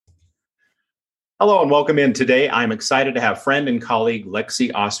Hello and welcome in. Today, I'm excited to have friend and colleague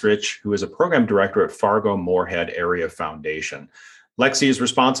Lexi Oestreich, who is a program director at Fargo-Moorhead Area Foundation. Lexi is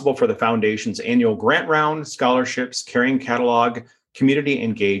responsible for the foundation's annual grant round, scholarships, carrying catalog, community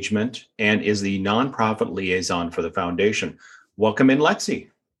engagement, and is the nonprofit liaison for the foundation. Welcome in, Lexi.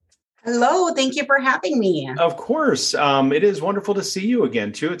 Hello, thank you for having me. Of course. It is wonderful to see you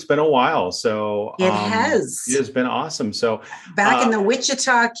again, too. It's been a while. So It has. It has been awesome. So Back in the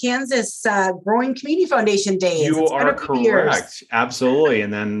Wichita, Kansas Growing Community Foundation days. You It's been are a few years. correct. Absolutely.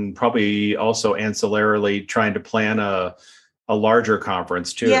 And then probably also ancillarily trying to plan a larger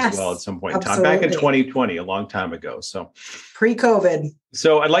conference too, as well, at some point in time, back in 2020, a long time ago. So pre-COVID.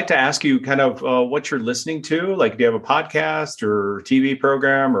 So I'd like to ask you kind of what you're listening to. Like, do you have a podcast or TV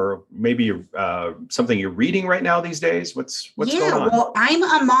program, or maybe something you're reading right now these days? What's going on? Well, I'm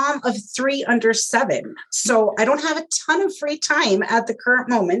a mom of 3 under 7, so I don't have a ton of free time at the current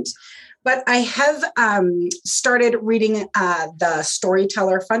moment. But I have started reading the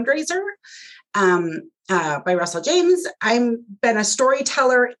Storyteller Fundraiser by Russell James. I've been a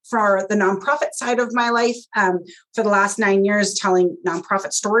storyteller for the nonprofit side of my life for the last 9 years, telling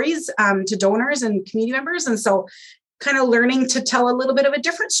nonprofit stories to donors and community members. And so kind of learning to tell a little bit of a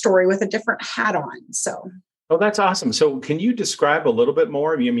different story with a different hat on. So. Oh, that's awesome. So can you describe a little bit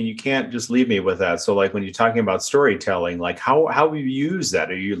more? I mean, you can't just leave me with that. So like when you're talking about storytelling, like how you use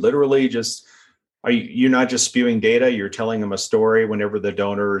that? Are you literally just... You're not just spewing data, you're telling them a story whenever the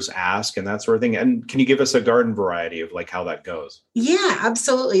donors ask and that sort of thing? And can you give us a garden variety of like how that goes? Yeah,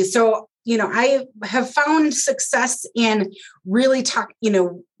 absolutely. So, I have found success in really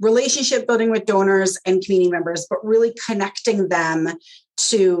relationship building with donors and community members, but really connecting them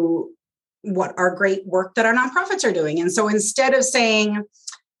to what our great work that our nonprofits are doing. And so instead of saying,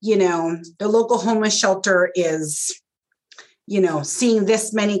 the local homeless shelter is seeing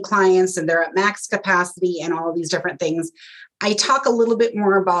this many clients and they're at max capacity and all of these different things, I talk a little bit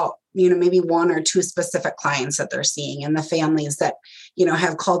more about, maybe 1 or 2 specific clients that they're seeing and the families that,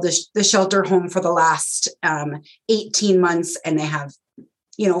 have called the shelter home for the last 18 months. And they have,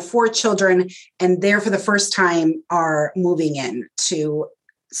 4 children, and they're for the first time are moving in to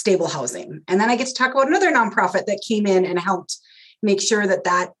stable housing. And then I get to talk about another nonprofit that came in and helped make sure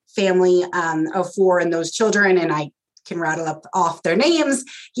that family of 4 and those children, and I can rattle up off their names,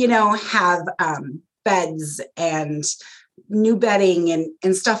 have beds and new bedding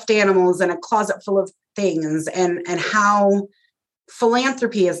and stuffed animals and a closet full of things, and how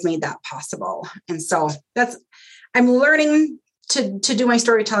philanthropy has made that possible. And so I'm learning to do my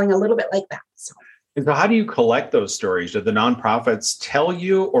storytelling a little bit like that. So how do you collect those stories? Do the nonprofits tell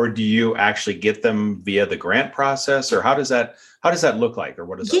you, or do you actually get them via the grant process, or how does that look like, or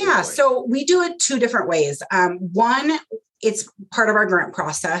what does that look like? So we do it 2 different ways. One, it's part of our grant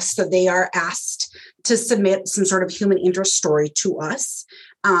process. So they are asked to submit some sort of human interest story to us.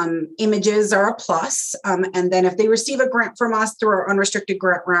 Images are a plus. And then if they receive a grant from us through our unrestricted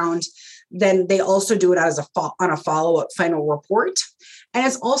grant round, then they also do it on a follow-up final report. And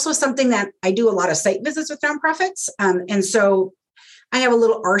it's also something that I do a lot of site visits with nonprofits. And so I have a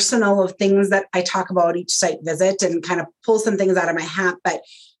little arsenal of things that I talk about each site visit and kind of pull some things out of my hat. But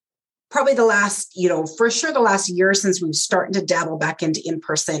probably the last year since we've started to dabble back into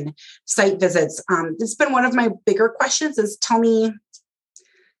in-person site visits, it's been one of my bigger questions is tell me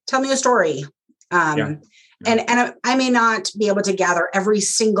a story. And I may not be able to gather every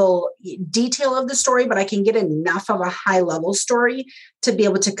single detail of the story, but I can get enough of a high level story to be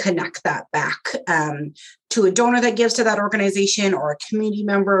able to connect that back to a donor that gives to that organization, or a community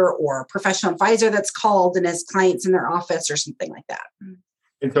member, or a professional advisor that's called and has clients in their office or something like that.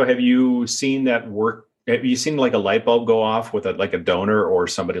 And so have you seen that work? Have you seen like a light bulb go off with a donor or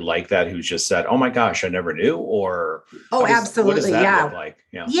somebody like that who's just said, "Oh my gosh, I never knew"? Or absolutely, what does that look like?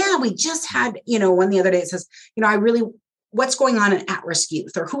 Yeah, we just had one the other day. It says, what's going on in at-risk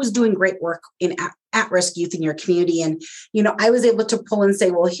youth, or who's doing great work in at-risk youth in your community? And I was able to pull and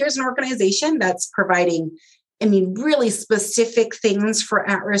say, well, here's an organization that's providing, really specific things for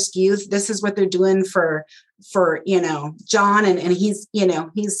at-risk youth. This is what they're doing for John, and he's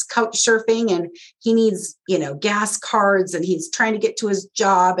couch surfing and he needs, gas cards, and he's trying to get to his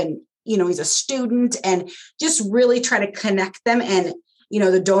job, and, he's a student, and just really try to connect them. And,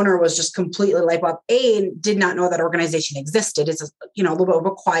 the donor was just completely like, well, A, did not know that organization existed. It's a little bit of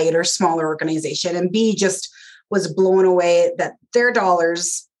a quieter, smaller organization. And B, just was blown away that their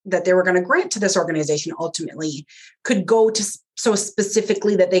dollars that they were going to grant to this organization ultimately could go to so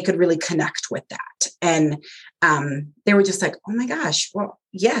specifically that they could really connect with that. And they were just like, oh my gosh, well,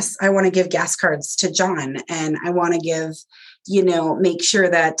 yes, I want to give gas cards to John, and I want to give, make sure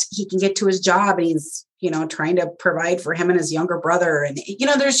that he can get to his job, and he's, trying to provide for him and his younger brother. And,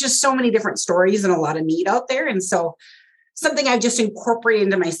 there's just so many different stories and a lot of need out there. And so something I've just incorporated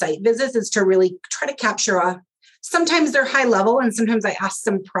into my site visits is to really try to capture sometimes they're high level, and sometimes I ask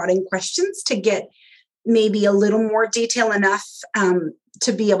some prodding questions to get maybe a little more detail enough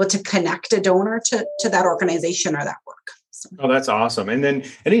to be able to connect a donor to that organization or that work. So. Oh, that's awesome. And then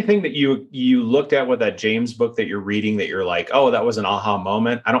anything that you looked at with that James book that you're reading that you're like, oh, that was an aha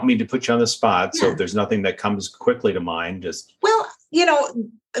moment. I don't mean to put you on the spot. Yeah. So if there's nothing that comes quickly to mind, just. Well,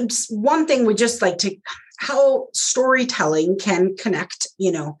 one thing would just like to how storytelling can connect,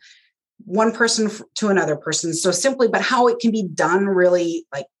 one person to another person. So simply, but how it can be done really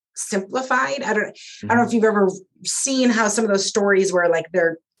like simplified. I don't know if you've ever seen how some of those stories where like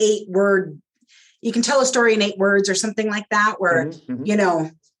they're 8-word, you can tell a story in 8 words or something like that, where,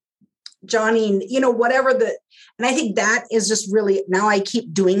 Johnny, whatever and I think that is just really, now I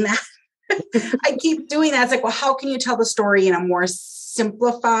keep doing that. I keep doing that. It's like, well, how can you tell the story in a more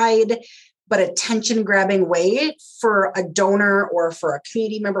simplified, but attention grabbing way for a donor or for a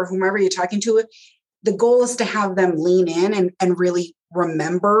community member, whomever you're talking to? The goal is to have them lean in and really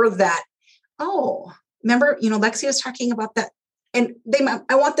remember that, remember, Lexi was talking about that. And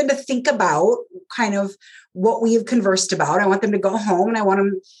I want them to think about kind of what we have conversed about. I want them to go home and I want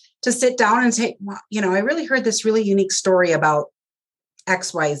them to sit down and say, well, I really heard this really unique story about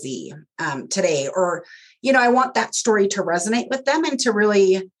XYZ today. Or, I want that story to resonate with them and to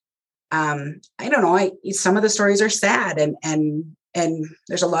really, I don't know, some of the stories are sad and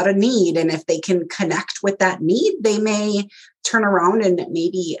there's a lot of need. And if they can connect with that need, they may turn around and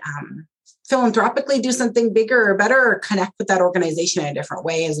maybe philanthropically do something bigger or better, or connect with that organization in a different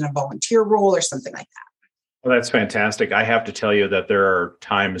way as in a volunteer role or something like that. Well, that's fantastic. I have to tell you that there are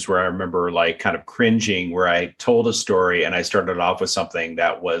times where I remember like kind of cringing where I told a story and I started off with something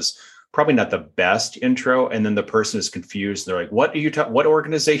that was probably not the best intro. And then the person is confused. They're like, what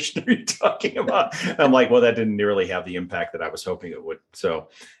organization are you talking about? And I'm like, well, that didn't really have the impact that I was hoping it would. So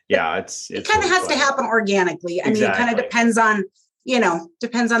yeah, it kind of has to happen organically. I mean, it kind of depends on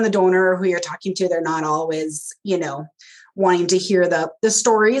the donor who you're talking to. They're not always, wanting to hear the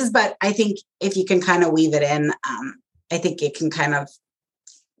stories, but I think if you can kind of weave it in, I think it can kind of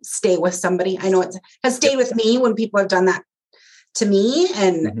stay with somebody. I know it has stayed with me when people have done that to me.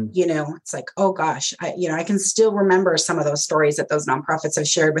 And, it's like, oh gosh, I can still remember some of those stories that those nonprofits have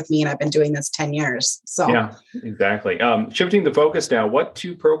shared with me. And I've been doing this 10 years. So yeah, exactly. Shifting the focus now, what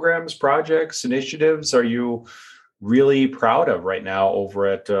 2 programs, projects, initiatives are you really proud of right now over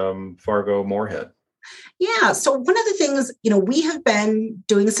at Fargo Moorhead? Yeah. So one of the things, we have been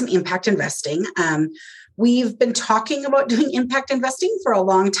doing some impact investing. We've been talking about doing impact investing for a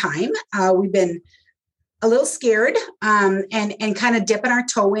long time. We've been a little scared and kind of dipping our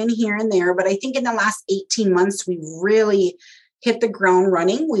toe in here and there. But I think in the last 18 months, we've really hit the ground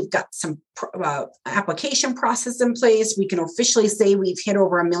running. We've got some application process in place. We can officially say we've hit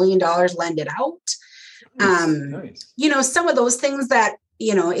over $1 million lended out. Nice. Some of those things that,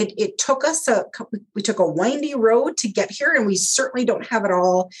 it took us we took a windy road to get here, and we certainly don't have it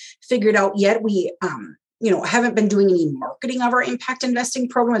all figured out yet. We, haven't been doing any marketing of our impact investing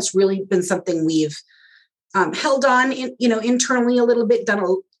program. It's really been something we've held on, internally a little bit, done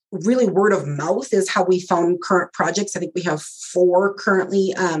a really word of mouth is how we found current projects. I think we have 4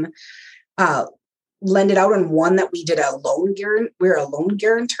 currently lended out, and one that we did we're a loan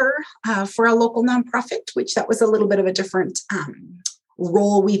guarantor for a local nonprofit, which that was a little bit of a different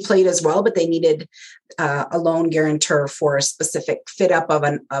role we played as well, but they needed a loan guarantor for a specific fit up of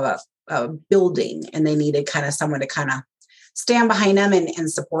a building, and they needed kind of someone to kind of stand behind them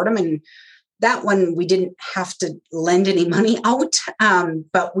and support them. And that one, we didn't have to lend any money out,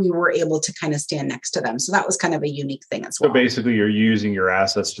 but we were able to kind of stand next to them. So that was kind of a unique thing as well. So basically you're using your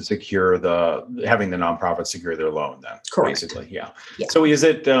assets to secure having the nonprofit secure their loan then. Correct. Basically, yeah. So is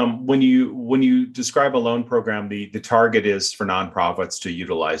it, when you describe a loan program, the target is for nonprofits to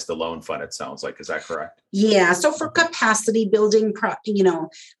utilize the loan fund, it sounds like, is that correct? Yeah. So for capacity building,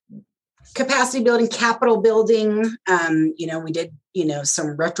 capital building, we did,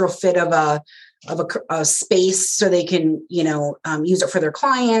 some retrofit of a space so they can, use it for their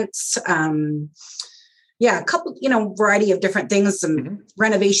clients. A couple, variety of different things, some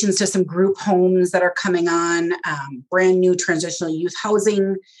renovations to some group homes that are coming on, brand new transitional youth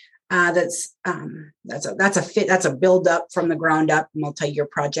housing. That's a build up from the ground up multi-year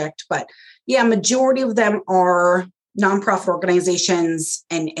project. But yeah, majority of them are nonprofit organizations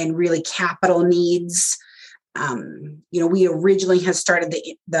and really capital needs. we originally had started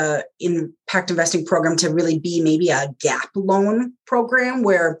the impact investing program to really be maybe a gap loan program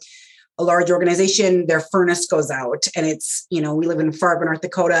where a large organization, their furnace goes out and it's, we live in Fargo, North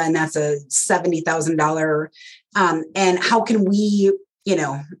Dakota, and that's a $70,000. And how can we,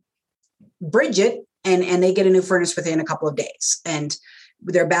 bridge it and they get a new furnace within a couple of days and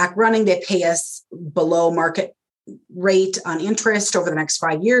they're back running. They pay us below market rate on interest over the next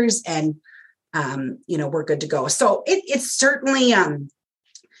 5 years. And, we're good to go. So it's certainly,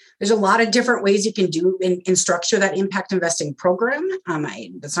 there's a lot of different ways you can do and structure that impact investing program.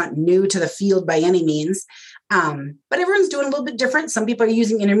 That's not new to the field by any means, but everyone's doing a little bit different. Some people are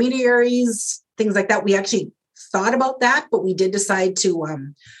using intermediaries, things like that. We actually thought about that, but we did decide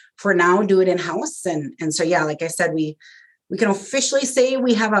to, for now, do it in-house. And so, yeah, like I said, we can officially say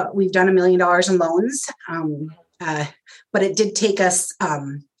we've done $1 million in loans, but it did take us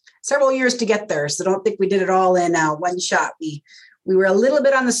several years to get there. So don't think we did it all in one shot. We were a little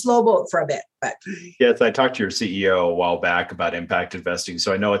bit on the slow boat for a bit, but. Yes, I talked to your CEO a while back about impact investing.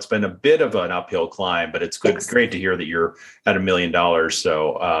 So I know it's been a bit of an uphill climb, but it's good, yes. Great to hear that you're at $1 million.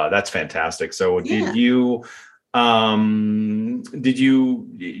 So that's fantastic. So did you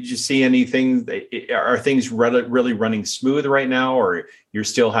see anything? Are things really running smooth right now, or you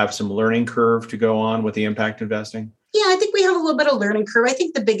still have some learning curve to go on with the impact investing? Yeah, I think we have a little bit of learning curve. I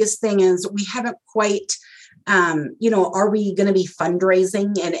think the biggest thing is we haven't quite, are we going to be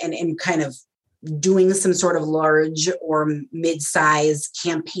fundraising and kind of doing some sort of large or mid-size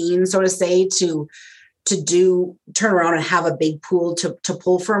campaign, so to say, to turn around and have a big pool to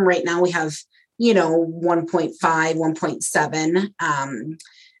pull from. Right now we have, 1.5, 1.7.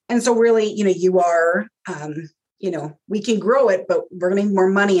 And so really, you are, we can grow it, but we're going to need more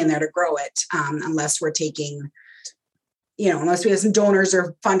money in there to grow it, unless we're taking, unless we have some donors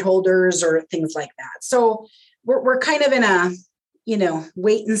or fund holders or things like that. So we're kind of in a,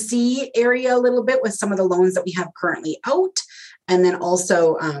 wait and see area a little bit with some of the loans that we have currently out. And then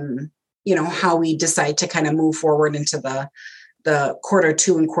also, how we decide to kind of move forward into the quarter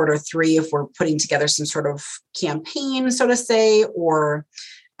 2 and quarter 3, if we're putting together some sort of campaign, so to say, or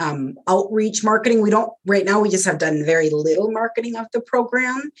outreach marketing. Right now, we just have done very little marketing of the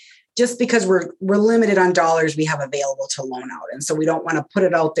program, just because we're limited on dollars we have available to loan out. And so we don't want to put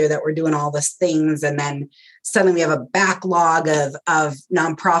it out there that we're doing all these things and then suddenly we have a backlog of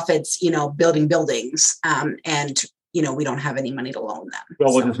nonprofits, building buildings. And we don't have any money to loan them.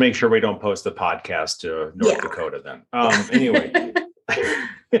 Well, we'll just make sure we don't post the podcast to North Dakota then. Anyway.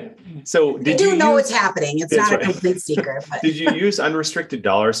 So I do know it's happening. It's not a complete secret. But. Did you use unrestricted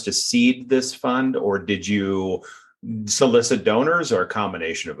dollars to seed this fund, or did you solicit donors, or a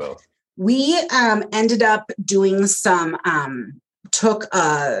combination of both? We ended up doing some,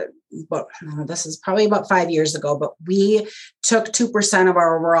 this is probably about 5 years ago, but we took 2% of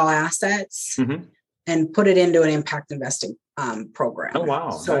our overall assets and put it into an impact investing program. Oh,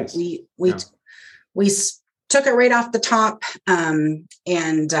 wow. So nice. we took it right off the top.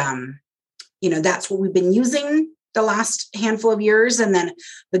 That's what we've been using the last handful of years. And then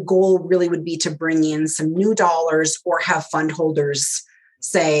the goal really would be to bring in some new dollars or have fund holders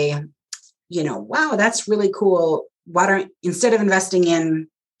say, wow, that's really cool. Why don't, instead of investing in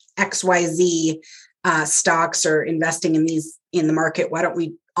XYZ stocks or investing in these in the market, why don't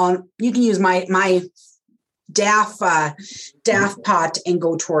we you can use my DAF pot and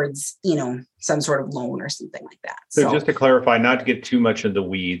go towards, some sort of loan or something like that. So just to clarify, not to get too much in the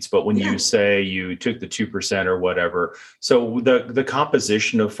weeds, but when you say you took the 2% or whatever, so the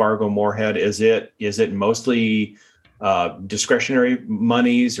composition of Fargo Moorhead, is it mostly discretionary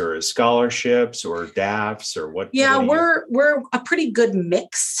monies or scholarships or DAFs or what? Yeah, we're a pretty good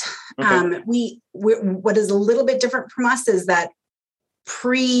mix. Okay. What is a little bit different from us is that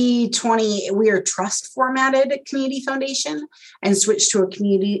pre-20, we are trust formatted community foundation and switched to a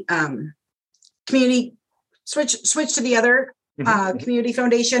community switch to the other community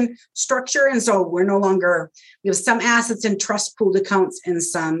foundation structure. And so we have some assets in trust pooled accounts and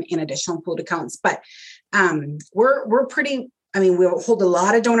some in additional pooled accounts, but we're pretty, we'll hold a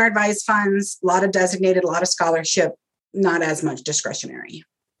lot of donor advised funds, a lot of designated, a lot of scholarship, not as much discretionary.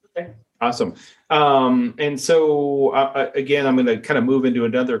 Okay. Awesome. And so again, I'm going to kind of move into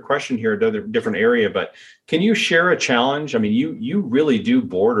another question here, another different area, but can you share a challenge? You really do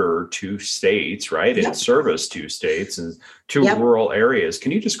border 2 states, right? Yep. And service 2 states and 2 Yep. rural areas.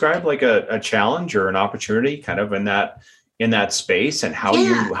 Can you describe like a challenge or an opportunity kind of in that space, and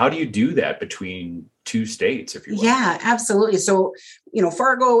how do you do that between two states, if you will. Yeah, absolutely. So,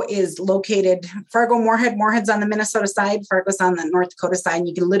 Fargo is located, Moorhead's on the Minnesota side, Fargo's on the North Dakota side, and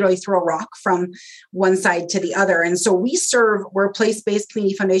you can literally throw a rock from one side to the other. And so we're a place-based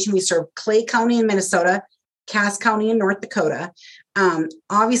community foundation. We serve Clay County in Minnesota, Cass County in North Dakota.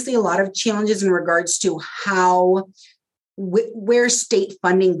 Obviously, a lot of challenges in regards to where state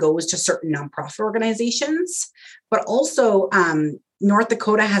funding goes to certain nonprofit organizations, but also North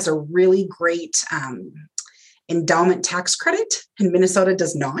Dakota has a really great endowment tax credit, and Minnesota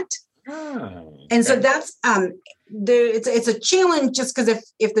does not. And so that's it's a challenge, just because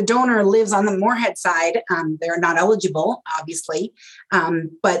if the donor lives on the Moorhead side, they're not eligible, obviously.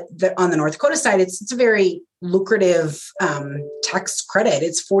 But on the North Dakota side, it's a very lucrative tax credit.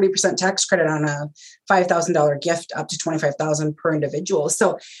 It's 40% tax credit on a $5,000 gift, up to $25,000 per individual.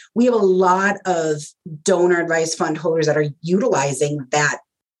 So we have a lot of donor advised fund holders that are utilizing that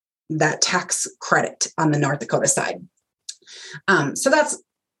tax credit on the North Dakota side. So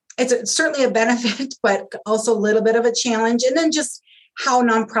it's certainly a benefit, but also a little bit of a challenge. And then just how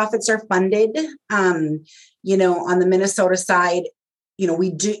nonprofits are funded. On the Minnesota side,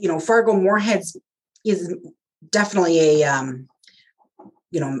 we do, Fargo Moorheads is definitely a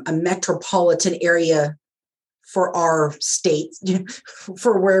metropolitan area for our state,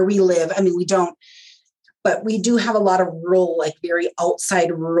 for where we live. I mean, but we do have a lot of rural, like very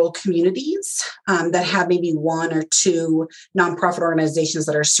outside rural communities that have maybe one or two nonprofit organizations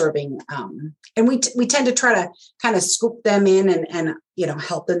that are serving. And we tend to try to kind of scoop them in and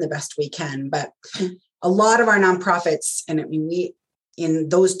help them the best we can. But a lot of our nonprofits, and in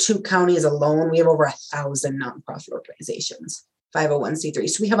those two counties alone, we have over 1,000 nonprofit organizations, 501c3.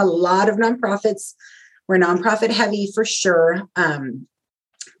 So we have a lot of nonprofits. We're nonprofit heavy for sure.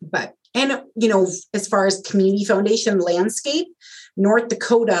 As far as community foundation landscape, North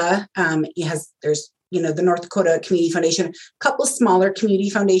Dakota there's the North Dakota Community Foundation, a couple smaller community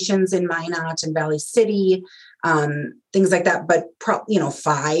foundations in Minot and Valley City, things like that. But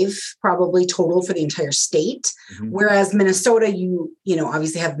 5 probably total for the entire state. Mm-hmm. Whereas Minnesota, you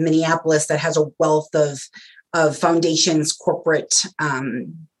obviously have Minneapolis that has a wealth of foundations, corporate,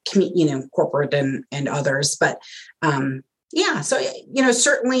 corporate and others, but. So,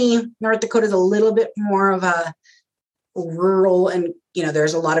 certainly North Dakota is a little bit more of a rural, and,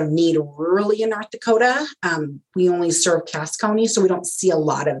 there's a lot of need rurally in North Dakota. We only serve Cass County, so we don't see a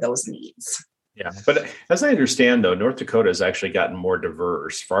lot of those needs. Yeah. But as I understand, though, North Dakota has actually gotten more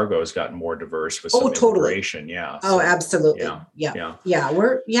diverse. Fargo has gotten more diverse with some immigration. Yeah. So, absolutely. Yeah.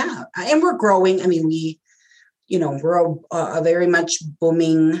 And we're growing. I mean, we're a very much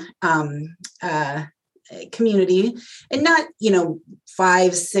booming, community, and not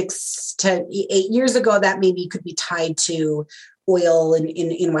 5, 6 to 8 years ago that maybe could be tied to oil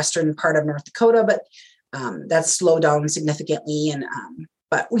in western part of North Dakota, but that's slowed down significantly. And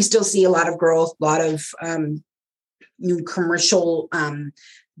but we still see a lot of growth, a lot of new commercial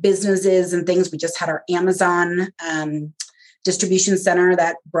businesses and things. We just had our Amazon distribution center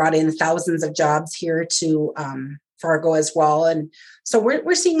that brought in thousands of jobs here to Fargo as well. And so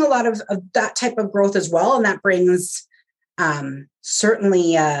we're seeing a lot of that type of growth as well. And that brings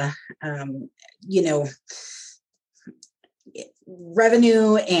certainly,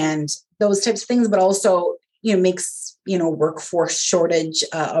 revenue and those types of things, but also, makes, workforce shortage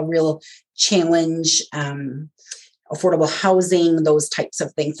a real challenge, affordable housing, those types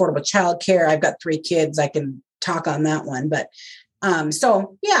of things, affordable childcare. I've got 3 kids. I can talk on that one, but I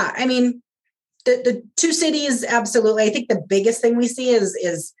mean, the two cities, absolutely. I think the biggest thing we see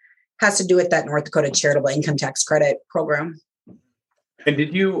has to do with that North Dakota charitable income tax credit program. And do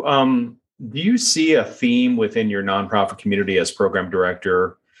you see a theme within your nonprofit community as program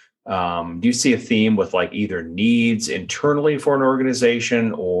director? Do you see a theme with like either needs internally for an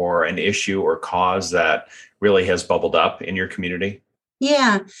organization or an issue or cause that really has bubbled up in your community?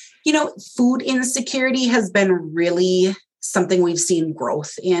 Yeah. Food insecurity has been really something we've seen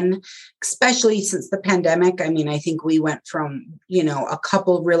growth in, especially since the pandemic. I mean, I think we went from, a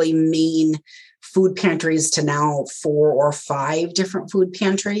couple really main food pantries to now 4 or 5 different food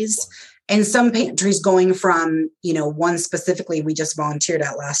pantries. And some pantries going from, one specifically we just volunteered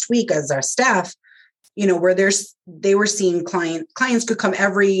at last week as our staff, where they were seeing clients could come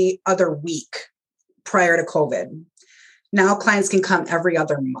every other week prior to COVID. Now clients can come every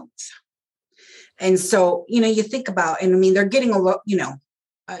other month. And so, you think about, and I mean, they're getting a lot,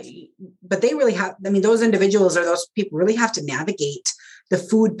 but they really have, I mean, those individuals or those people really have to navigate the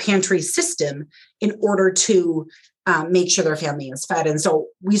food pantry system in order to make sure their family is fed. And so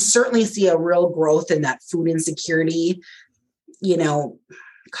we certainly see a real growth in that food insecurity,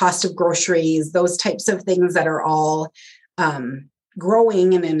 cost of groceries, those types of things that are all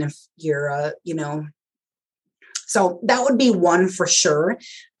growing. And then if you're, so that would be one for sure.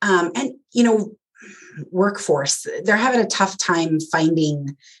 And, workforce, they're having a tough time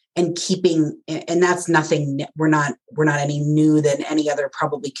finding and keeping, and that's nothing. We're not any new than any other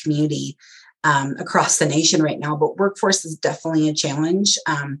probably community across the nation right now, but workforce is definitely a challenge.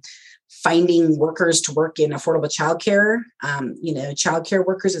 Finding workers to work in affordable childcare, childcare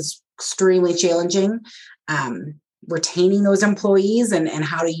workers is extremely challenging. Retaining those employees and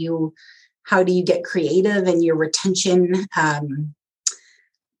how do you get creative in your retention?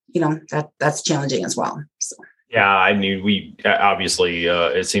 That's challenging as well. So. Yeah, I mean, we obviously,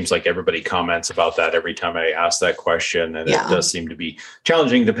 it seems like everybody comments about that every time I ask that question. And It does seem to be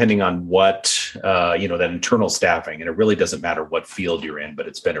challenging depending on what, that internal staffing. And it really doesn't matter what field you're in, but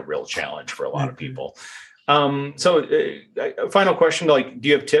it's been a real challenge for a lot of people. So final question, do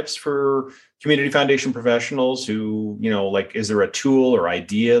you have tips for community foundation professionals who, is there a tool or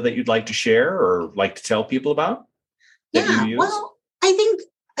idea that you'd like to share or like to tell people about? Well, I think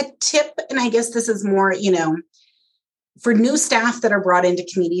a tip, and I guess this is more, for new staff that are brought into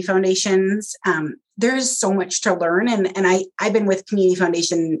community foundations, there's so much to learn. And I've been with community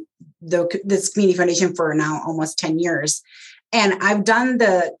foundation, this community foundation for now almost 10 years. And I've done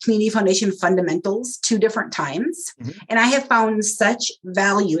the community foundation fundamentals 2 different times. Mm-hmm. And I have found such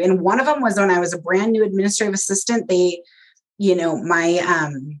value. And one of them was when I was a brand new administrative assistant. They, my,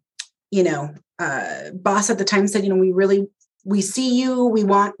 boss at the time said, we see you, we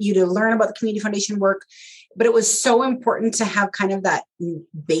want you to learn about the community foundation work. But it was so important to have kind of that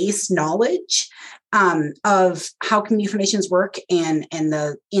base knowledge of how community foundations work and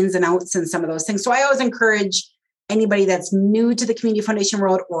the ins and outs and some of those things. So I always encourage anybody that's new to the community foundation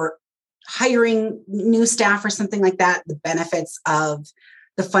world or hiring new staff or something like that, the benefits of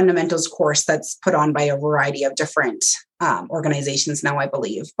the fundamentals course that's put on by a variety of different organizations now, I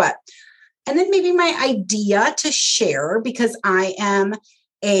believe. And then maybe my idea to share, because I am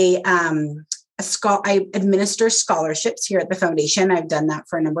I administer scholarships here at the foundation. I've done that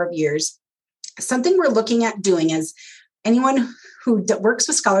for a number of years. Something we're looking at doing is anyone who works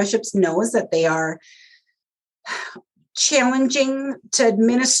with scholarships knows that they are challenging to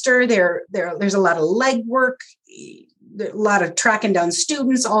administer. There's a lot of legwork, a lot of tracking down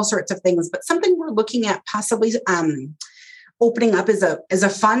students, all sorts of things. But something we're looking at possibly opening up is a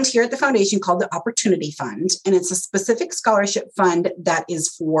fund here at the foundation called the Opportunity Fund. And it's a specific scholarship fund that is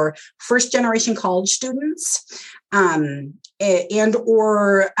for first generation college students and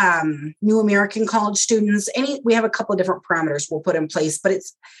or new American college students. We have a couple of different parameters we'll put in place, but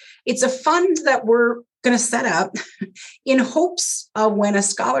it's a fund that we're going to set up in hopes of when a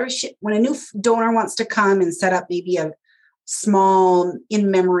new donor wants to come and set up maybe a small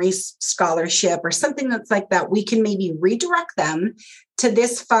in-memory scholarship or something that's like that, we can maybe redirect them to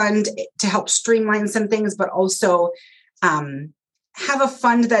this fund to help streamline some things, but also have a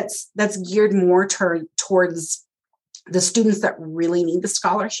fund that's geared more towards the students that really need the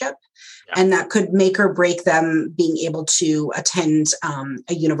scholarship. Yeah. And that could make or break them being able to attend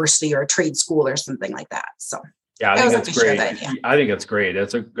a university or a trade school or something like that. So yeah, I think that's great. I think that's great.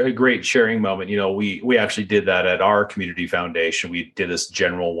 That's a great sharing moment. We actually did that at our community foundation. We did this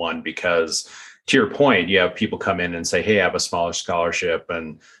general one because, to your point, you have people come in and say, "Hey, I have a smaller scholarship,"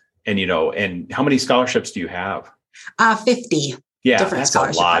 and how many scholarships do you have? 50. Yeah, that's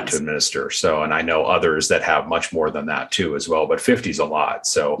a lot to administer. So, and I know others that have much more than that too, as well. But 50 is a lot.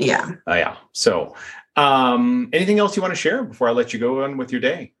 So yeah. So, anything else you want to share before I let you go on with your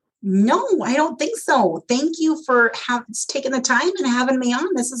day? No, I don't think so. Thank you for taking the time and having me on.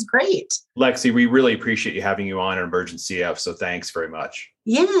 This is great. Lexi, we really appreciate you having you on at Emergency F. So thanks very much.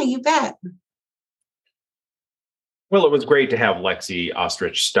 Yeah, you bet. Well, it was great to have Lexi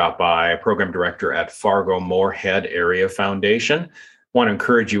Oestreich stop by, Program Director at Fargo-Moorhead Area Foundation. Want to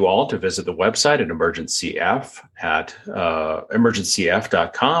encourage you all to visit the website at Emergency F at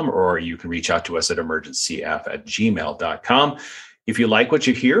emergencyf.com, or you can reach out to us at emergencyf@gmail.com. If you like what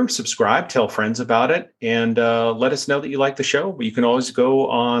you hear, subscribe, tell friends about it, and let us know that you like the show. You can always go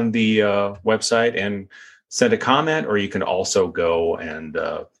on the website and send a comment, or you can also go and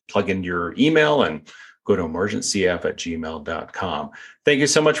plug in your email and go to emergencyf@gmail.com. Thank you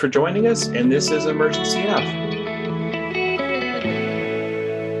so much for joining us, and this is Emergency F.